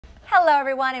Hello,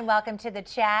 everyone, and welcome to the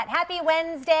chat. Happy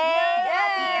Wednesday.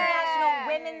 Happy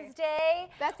International Women's Day.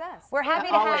 That's us. We're happy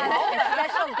to have a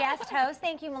special guest host.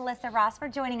 Thank you, Melissa Ross, for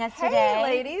joining us today. Hey,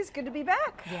 ladies. Good to be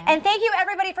back. Yeah. And thank you,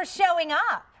 everybody, for showing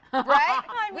up. Right?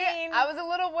 I was a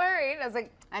little worried. I was like,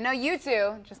 I know you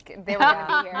two. Just kidding. They were going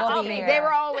to be here. We'll be here. They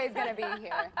were always going to be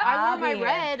here. I wore my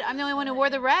red. I'm the only one who wore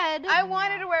the red. I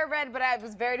wanted to wear red, but I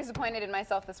was very disappointed in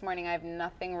myself this morning. I have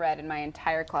nothing red in my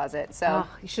entire closet. So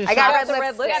I got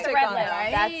red lipstick on.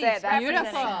 That's it. That's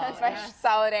beautiful. That's my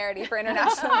solidarity for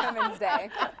International Women's Day.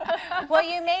 Well,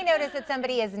 you may notice that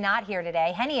somebody is not here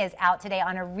today. Henny is out today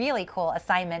on a really cool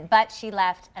assignment, but she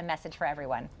left a message for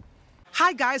everyone.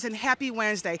 Hi guys, and happy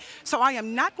Wednesday. So I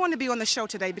am not going to be on the show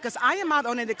today because I am out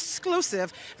on an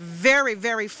exclusive, very,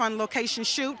 very fun location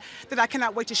shoot that I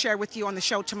cannot wait to share with you on the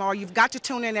show tomorrow. You've got to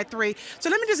tune in at 3. So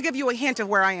let me just give you a hint of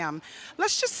where I am.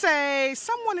 Let's just say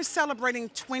someone is celebrating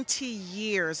 20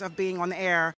 years of being on the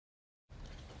air.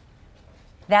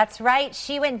 That's right.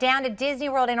 She went down to Disney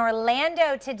World in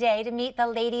Orlando today to meet the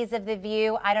ladies of The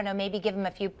View. I don't know, maybe give them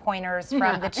a few pointers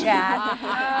from the chat.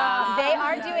 They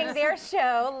are doing their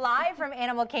show live from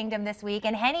Animal Kingdom this week,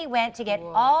 and Henny went to get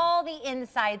all the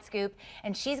inside scoop,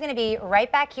 and she's going to be right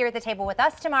back here at the table with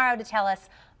us tomorrow to tell us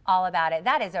all about it.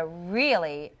 That is a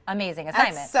really amazing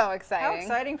assignment. That's so exciting. How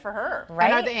exciting for her.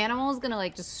 Right? And are the animals gonna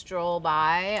like just stroll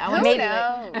by? I Who maybe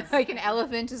knows? like an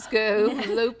elephant just go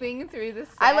loping through the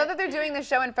set. I love that they're doing the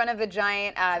show in front of the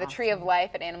giant, the Tree of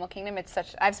Life at Animal Kingdom. It's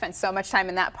such. I've spent so much time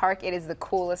in that park. It is the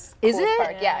coolest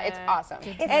park. Yeah, it's awesome.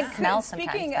 It smells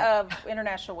Speaking sometimes, of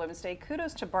International Women's Day,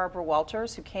 kudos to Barbara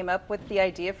Walters, who came up with the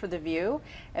idea for The View.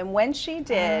 And when she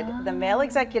did, the male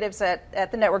executives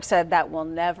at the network said that will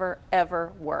never,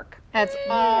 ever work. That's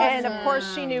awesome. And of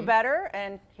course she knew better,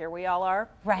 and here we all are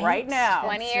right now.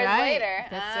 20 years right. later.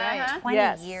 That's right. 20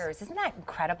 Yes. years. Isn't that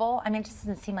incredible? I mean, it just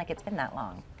doesn't seem like it's been that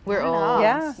long. We're old.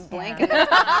 Yeah. Blanket.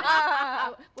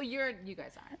 Well, you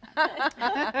guys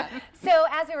aren't. So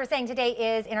as we were saying, today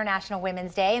is International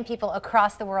Women's Day, and people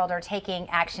across the world are taking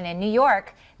action. In New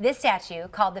York, this statue,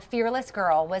 called the Fearless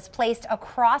Girl, was placed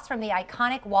across from the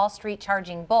iconic Wall Street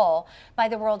charging bull by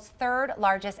the world's third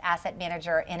largest asset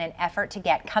manager in an effort to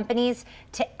get companies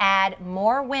to add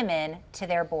more women to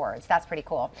their boards. That's pretty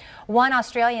cool. One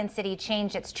Australian city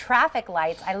changed its traffic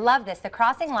lights. I love this. The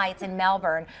crossing lights in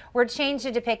Melbourne were changed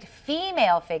to depict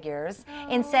female figures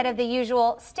instead of the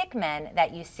usual stick men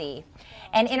that you see.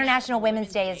 And International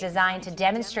Women's Day is designed to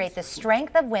demonstrate the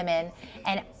strength of women,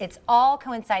 and it's all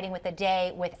coinciding with a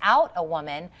day without a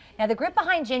woman. Now, the group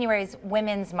behind January's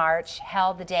Women's March,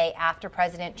 held the day after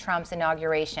President Trump's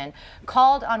inauguration,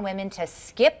 called on women to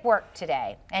skip work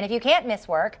today. And if you can't miss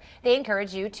work, they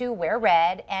encourage you to wear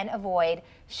red and avoid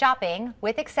shopping,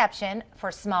 with exception for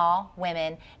small,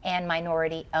 women, and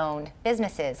minority-owned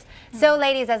businesses. So,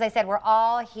 ladies, as I said, we're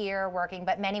all here working,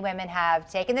 but many women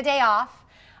have taken the day off.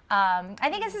 I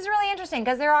think this is really interesting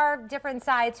because there are different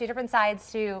sides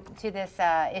to this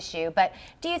issue. But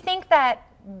do you think that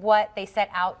what they set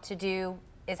out to do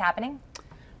is happening?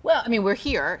 Well, I mean, we're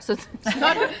here, so it's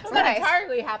not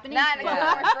entirely happening. Not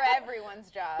for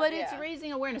everyone's job. But it's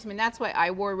raising awareness. I mean, that's why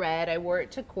I wore red. I wore it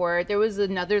to court. There was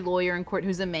another lawyer in court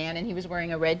who's a man, and he was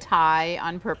wearing a red tie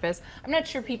on purpose. I'm not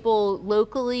sure people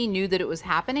locally knew that it was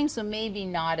happening, so maybe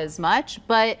not as much.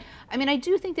 But, I mean, I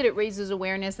do think that it raises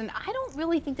awareness, and I don't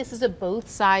really think this is a both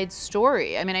sides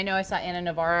story. I mean, I know I saw Anna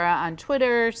Navarra on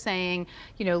Twitter saying,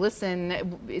 you know,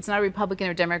 listen, it's not Republican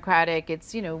or Democratic,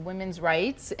 it's, you know, women's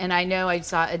rights. And I know I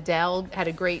saw Adele had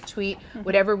a great tweet.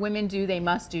 Whatever women do, they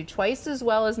must do twice as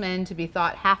well as men to be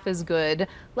thought half as good.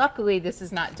 Luckily, this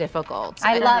is not difficult.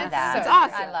 I love that. It's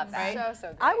awesome. I love that. Right? So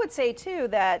great. I would say, too,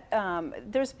 that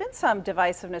there's been some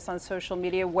divisiveness on social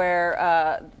media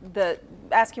where the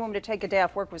asking women to take a day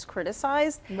off work was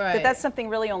criticized. Right. That's something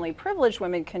really only privileged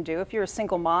women can do. If you're a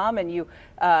single mom and you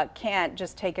can't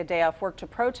just take a day off work to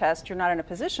protest, you're not in a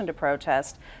position to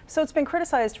protest. So it's been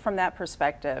criticized from that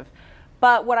perspective.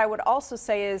 But what I would also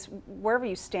say is, wherever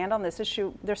you stand on this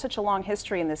issue, there's such a long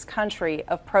history in this country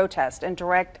of protest and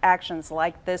direct actions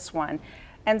like this one.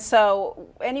 And so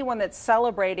anyone that's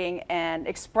celebrating and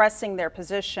expressing their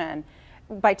position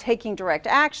by taking direct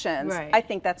actions, Right. I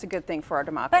think that's a good thing for our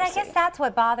democracy. But I guess that's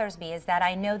what bothers me, is that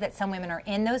I know that some women are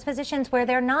in those positions where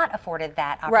they're not afforded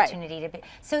that opportunity to be.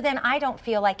 So then I don't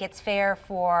feel like it's fair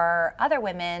for other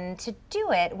women to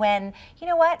do it when, you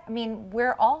know what, I mean,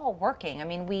 we're all working. I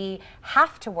mean, we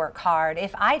have to work hard.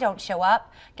 If I don't show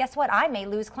up, guess what? I may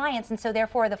lose clients, and so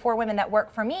therefore the 4 women that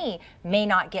work for me may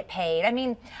not get paid. I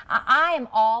mean, I am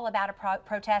all about a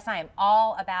protest. I am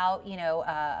all about, you know,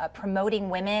 promoting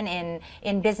women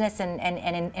in business and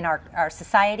in our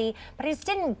society, but I just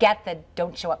didn't get the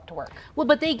don't show up to work. Well,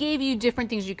 but they gave you different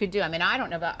things you could do. I mean, I don't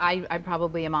know about, I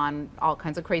probably am on all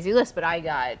kinds of crazy lists, but I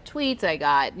got tweets, I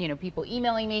got, people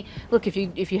emailing me, look, if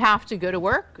you have to go to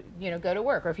work, go to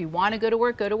work, or if you want to go to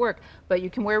work, but you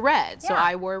can wear red. So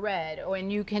I wore red,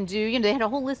 and you can do, they had a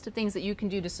whole list of things that you can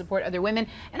do to support other women,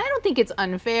 and I don't think it's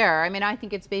unfair. I mean, I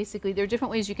think it's basically, there are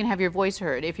different ways you can have your voice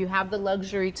heard. If you have the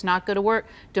luxury to not go to work,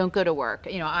 don't go to work.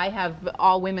 I have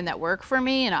all women that work for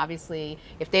me, and obviously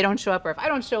if they don't show up, or if I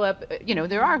don't show up,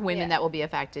 there are women that will be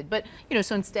affected. But,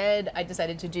 so instead I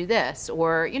decided to do this,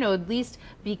 or, at least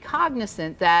be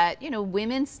cognizant that,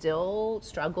 women still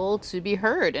struggle to be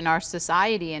heard in our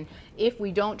society. And if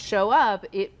we don't show up,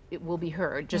 it will be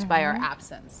heard just by our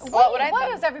absence.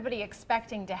 What is everybody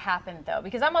expecting to happen, though?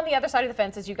 Because I'm on the other side of the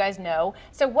fence, as you guys know.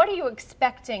 So what are you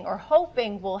expecting or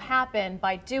hoping will happen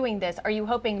by doing this? Are you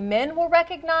hoping men will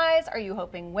recognize? Are you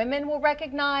hoping women will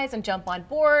recognize and jump on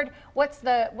board? What's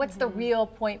the real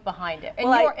point behind it,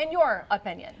 in your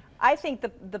opinion? I think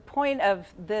the point of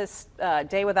this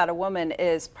Day Without a Woman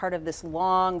is part of this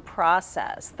long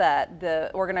process that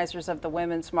the organizers of the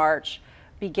Women's March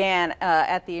began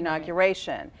at the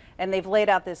inauguration. And they've laid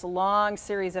out this long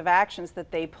series of actions that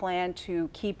they plan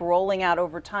to keep rolling out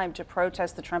over time to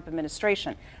protest the Trump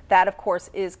administration. That, of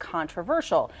course, is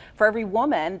controversial. For every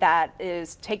woman that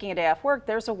is taking a day off work,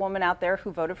 there's a woman out there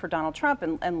who voted for Donald Trump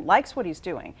and likes what he's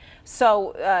doing.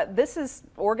 So this is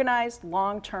organized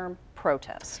long-term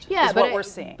protest, is what we're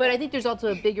seeing. But I think there's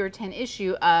also a bigger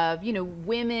issue of,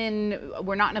 women,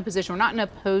 we're not in a position, we're not in a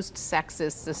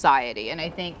post-sexist society. And I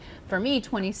think for me,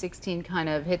 2016 kind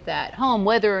of hit that home.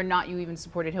 Whether or not you even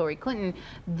supported Hillary Clinton,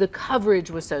 the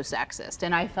coverage was so sexist.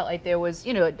 And I felt like there was,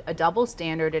 a double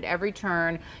standard at every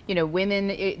turn. Women,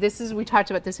 we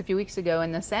talked about this a few weeks ago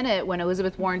in the Senate when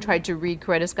Elizabeth Warren tried to read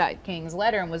Coretta Scott King's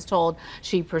letter and was told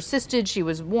she persisted, she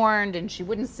was warned, and she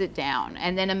wouldn't sit down.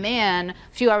 And then a man, a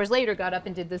few hours later, got up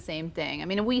and did the same thing. I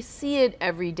mean, we see it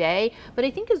every day, but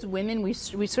I think as women, we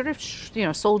sort of,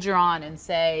 soldier on and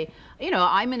say,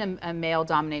 I'm in a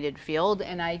male-dominated field,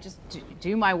 and I just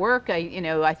do my work.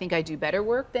 I think I do better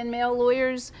work than male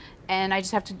lawyers, and I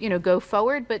just have to, go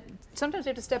forward. But sometimes we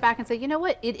have to step back and say, you know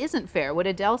what, it isn't fair. What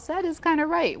Adele said is kind of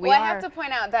right. I have to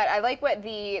point out that I like what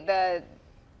the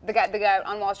guy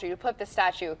on Wall Street who put up the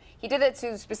statue, he did it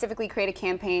to specifically create a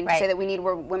campaign to say that we need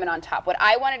more women on top. What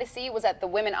I wanted to see was that the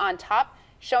women on top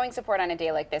showing support on a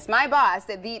day like this. My boss,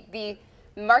 the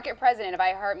market president of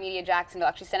iHeartMedia Jacksonville,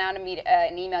 actually sent out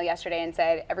an email yesterday and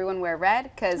said, everyone wear red,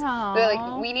 because they're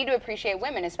like, we need to appreciate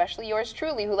women, especially yours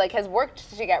truly, who has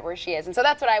worked to get where she is. And so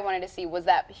that's what I wanted to see, was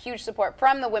that huge support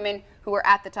from the women who were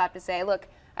at the top to say, look,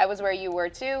 I was where you were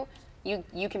too.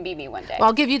 You can be me one day. Well,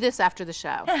 I'll give you this after the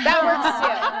show. That works too.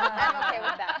 I'm okay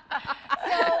with that.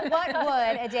 So what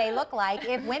would a day look like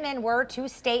if women were to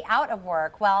stay out of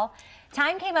work? Well,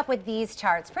 Time came up with these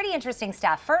charts. Pretty interesting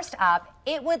stuff. First up,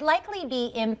 it would likely be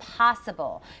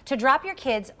impossible to drop your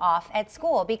kids off at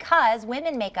school because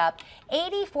women make up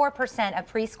 84% of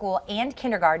preschool and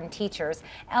kindergarten teachers,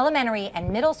 elementary and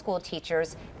middle school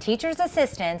teachers, teachers'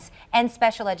 assistants, and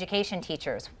special education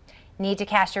teachers. Need to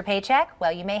cash your paycheck?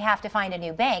 Well, you may have to find a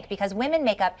new bank because women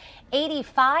make up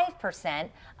 85%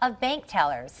 of bank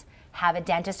tellers. Have a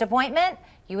dentist appointment?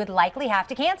 You would likely have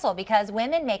to cancel because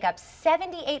women make up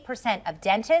 78% of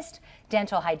dentists,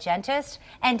 dental hygienists,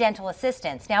 and dental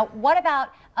assistants. Now, what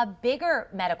about a bigger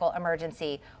medical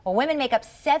emergency? Well, women make up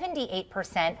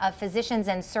 78% of physicians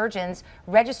and surgeons,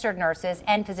 registered nurses,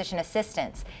 and physician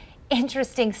assistants.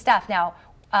 Interesting stuff. Now,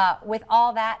 with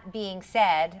all that being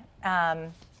said,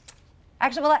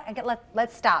 actually, well,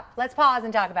 let's stop. Let's pause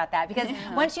and talk about that because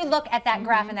once you look at that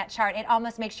graph and that chart, it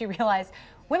almost makes you realize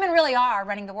women really are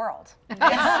running the world. That's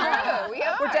true. We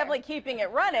are. We're definitely keeping it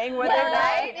running.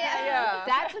 Right? Yeah.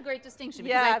 That's a great distinction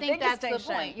because I think that's the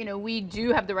point. You know, we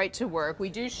do have the right to work. We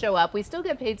do show up. We still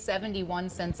get paid 71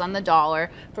 cents on the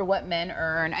dollar for what men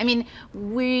earn. I mean,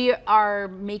 we are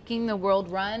making the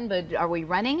world run, but are we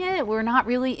running it? We're not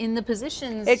really in the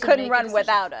positions. It couldn't run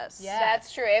without us. Yeah.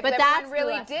 That's true. If everyone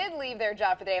really did leave their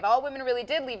job for the day, if all women really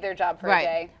did leave their job for a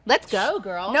day. Let's go,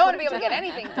 girl. No one would be able to get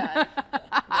anything done.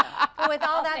 Well, with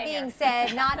all that being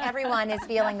said, not everyone is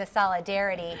feeling the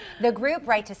solidarity. The group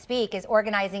Right to Speak is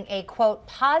organizing a, quote,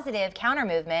 positive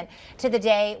counter-movement to the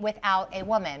Day Without a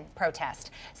Woman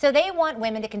protest. So they want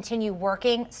women to continue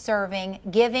working, serving,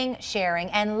 giving,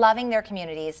 sharing, and loving their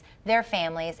communities, their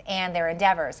families, and their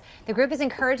endeavors. The group is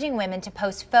encouraging women to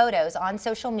post photos on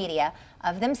social media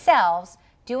of themselves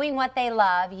doing what they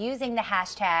love using the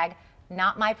hashtag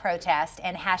 #NotMyProtest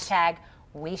and hashtag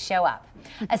We Show Up.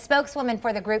 A spokeswoman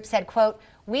for the group said, quote,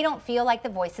 we don't feel like the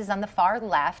voices on the far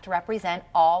left represent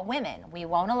all women. We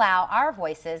won't allow our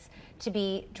voices to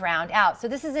be drowned out. So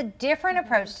this is a different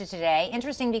approach to today.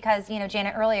 Interesting because, you know,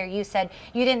 Janet, earlier you said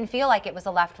you didn't feel like it was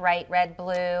a left, right, red,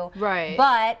 blue. Right.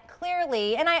 But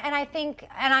clearly, and I think,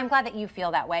 and I'm glad that you feel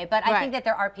that way, but I think that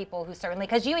there are people who certainly,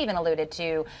 because you even alluded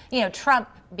to, you know, Trump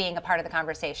being a part of the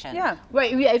conversation. Yeah.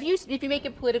 Right. Yeah. If you make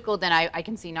it political, then I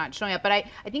can see not showing up. But I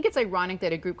think it's ironic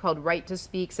that a group called Right to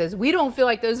Speak says we don't feel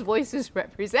like those voices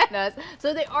represent us.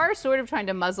 So they are sort of trying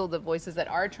to muzzle the voices that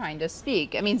are trying to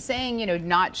speak. I mean, saying, you know,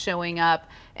 not showing up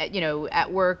at, you know, at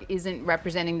work isn't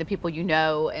representing the people you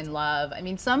know and love. I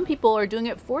mean, some people are doing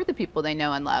it for the people they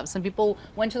know and love. Some people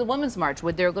went to the Women's March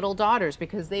with their little daughters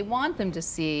because they want them to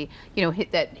see, you know,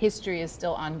 that history is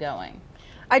still ongoing.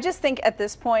 I just think at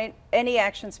this point, any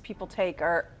actions people take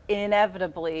are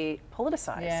inevitably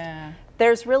politicized. Yeah.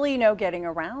 There's really no getting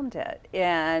around it.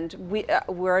 And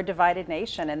we're a divided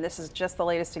nation, and this is just the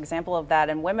latest example of that.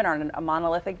 And women are a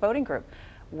monolithic voting group.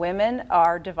 Women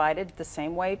are divided the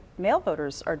same way male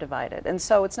voters are divided. And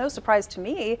so it's no surprise to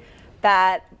me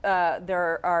that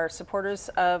there are supporters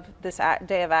of this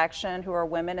Day of Action who are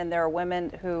women, and there are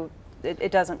women who it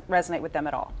doesn't resonate with them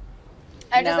at all.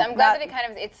 I'm glad that it kind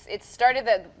of it started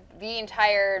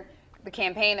the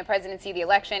campaign, the presidency, the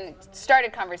election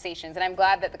started conversations, and I'm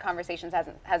glad that the conversations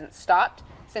hasn't stopped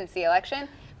since the election.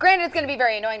 Granted, it's going to be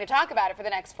very annoying to talk about it for the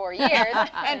next 4 years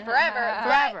and forever.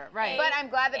 Forever, right. But I'm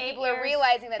glad that people are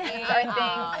realizing that these are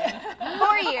things.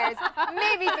 4 years,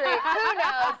 maybe 3, who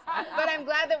knows? But I'm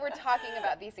glad that we're talking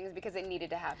about these things because it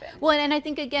needed to happen. Well, and I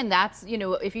think, again, that's, you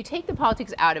know, if you take the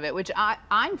politics out of it, which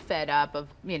I'm fed up of,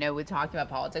 you know, with talking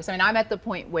about politics. I mean, I'm at the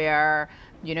point where,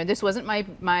 you know, this wasn't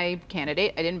my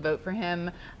candidate. I didn't vote for him.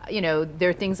 You know,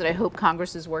 there are things that I hope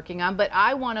Congress is working on, but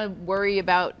I want to worry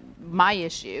about my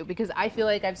issue because I feel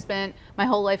like I've spent my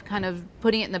whole life kind of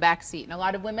putting it in the back seat. And a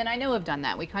lot of women I know have done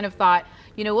that. We kind of thought,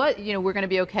 you know what, you know, we're going to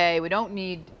be okay. We don't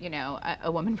need, you know,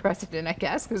 a woman president, I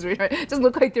guess, because it doesn't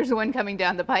look like there's one coming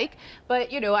down the pike.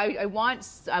 But, you know, I want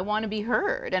to be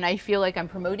heard. And I feel like I'm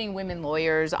promoting women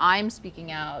lawyers. I'm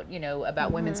speaking out, you know,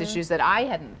 about women's issues that I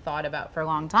hadn't thought about for a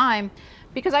long time.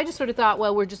 Because I just sort of thought,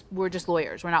 well, we're just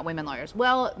lawyers. We're not women lawyers.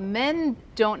 Well, men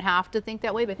don't have to think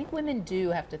that way, but I think women do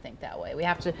have to think that way. We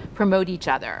have to promote each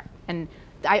other. And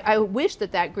I wish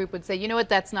that group would say, you know what,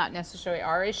 that's not necessarily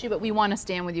our issue, but we want to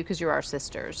stand with you because you're our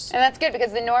sisters. And that's good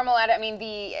because the normal, I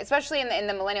mean, especially in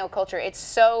the millennial culture, it's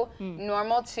so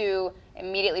normal to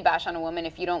immediately bash on a woman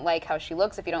if you don't like how she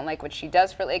looks, if you don't like what she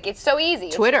does for, like, it's so easy.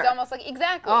 Twitter. It's almost like,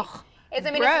 exactly. Ugh.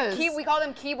 We call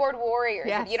them keyboard warriors.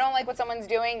 Yes. If you don't like what someone's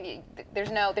doing, there's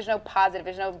no positive.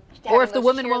 There's no. Or if the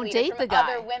woman won't date the guy.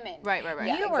 Other women. Right.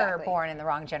 Yeah, you were born in the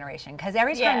wrong generation because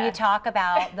every time you talk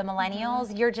about the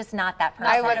millennials, you're just not that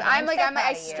person.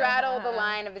 I straddle the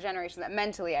line of the generation that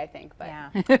mentally I think, but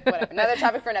whatever. Another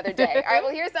topic for another day. All right.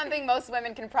 Well, here's something most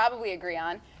women can probably agree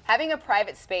on: having a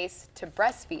private space to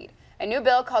breastfeed. A new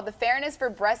bill called the Fairness for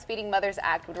Breastfeeding Mothers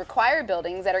Act would require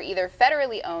buildings that are either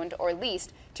federally owned or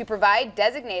leased to provide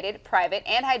designated private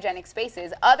and hygienic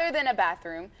spaces other than a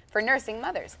bathroom for nursing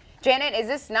mothers. Janet, is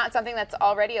this not something that's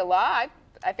already a law?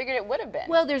 I figured it would have been.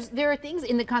 Well, there are things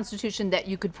in the Constitution that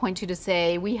you could point to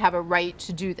say we have a right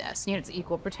to do this. You know, it's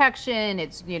equal protection.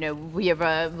 It's, you know, we have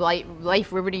a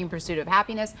life, liberty, and pursuit of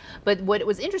happiness. But what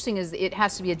was interesting is it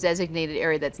has to be a designated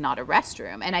area that's not a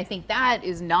restroom, and I think that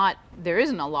is not. There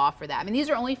isn't a law for that. I mean, these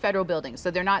are only federal buildings,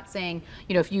 so they're not saying,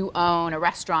 you know, if you own a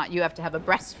restaurant, you have to have a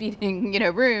breastfeeding, you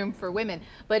know, room for women.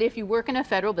 But if you work in a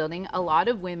federal building, a lot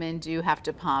of women do have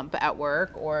to pump at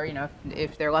work, or, you know,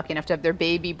 if they're lucky enough to have their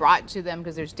baby brought to them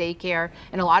because there's daycare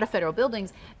in a lot of federal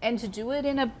buildings, and to do it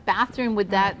in a bathroom with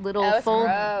that little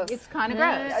it's kind of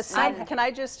gross. Can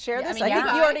I just share this? I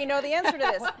think you already know the answer to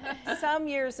this. Some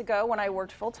years ago, when I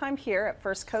worked full-time here at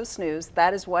First Coast News,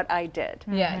 that is what I did.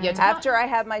 After I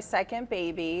had my second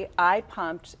baby, I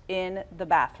pumped in the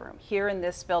bathroom here in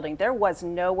this building. There was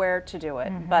nowhere to do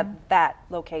it but that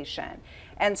location.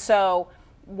 And so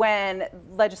when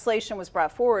legislation was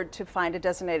brought forward to find a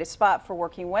designated spot for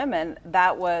working women,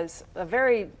 that was a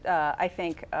very, I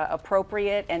think,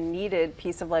 appropriate and needed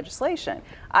piece of legislation.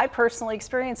 I personally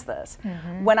experienced this.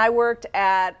 When I worked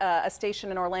at a station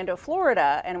in Orlando,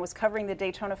 Florida, and was covering the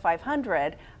Daytona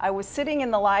 500, I was sitting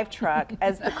in the live truck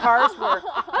as the cars were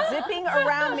zipping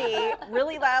around me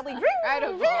really loudly.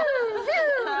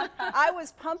 I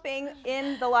was pumping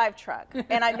in the live truck,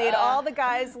 and I made all the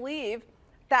guys leave.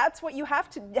 That's what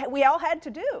we all had to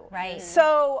do. Right.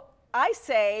 So I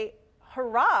say,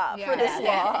 hurrah for this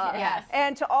law. Yes.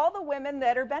 And to all the women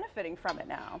that are benefiting from it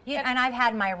now. Yeah, and I've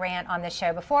had my rant on this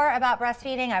show before about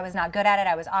breastfeeding. I was not good at it.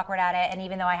 I was awkward at it. And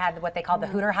even though I had what they call the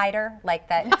hooter hider, like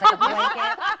that, it's like a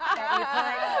blanket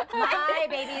that you put, my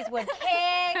babies would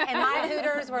kick and my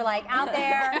hooters were like out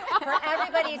there for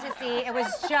everybody to see. It was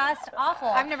just awful.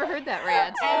 I've never heard that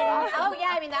rant. And, oh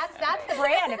yeah, I mean that's the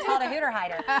brand. It's called a hooter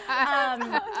hider.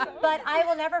 But I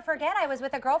will never forget. I was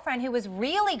with a girlfriend who was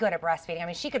really good at breastfeeding. I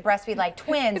mean, she could breastfeed like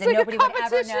twins, and like nobody would ever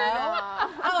competition. know.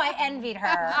 Oh, I envied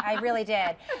her. I really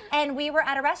did. And we were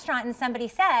at a restaurant, and somebody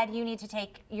said, "You need to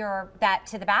take that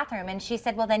to the bathroom," and she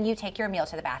said, "Well, then you take your meal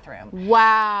to the bathroom."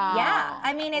 Wow. Yeah,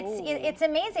 I mean, it's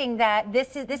amazing that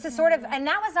this is sort of, and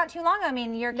that was not too long ago. I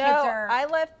mean, your kids are. I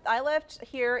left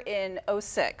here in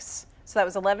 '06. So that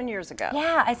was 11 years ago.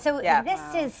 Yeah, so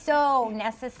this is so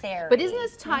necessary. But isn't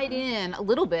this tied in a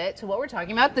little bit to what we're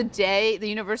talking about, the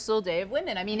Universal Day of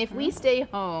Women? I mean, if we stay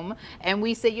home and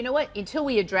we say, you know what, until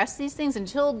we address these things,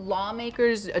 until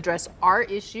lawmakers address our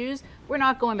issues, we're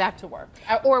not going back to work.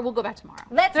 Or we'll go back tomorrow.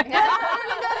 Let's burn the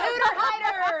hooter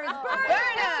hiders!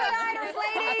 Burn the hooter hiders,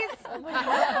 ladies!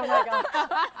 Oh my God.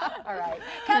 All right.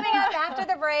 Coming up after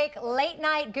the break, late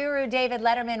night guru David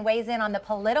Letterman weighs in on the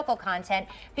political content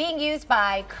being used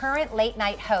by current late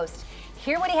night hosts.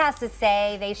 Hear what he has to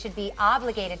say they should be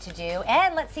obligated to do,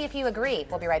 and let's see if you agree.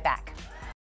 We'll be right back.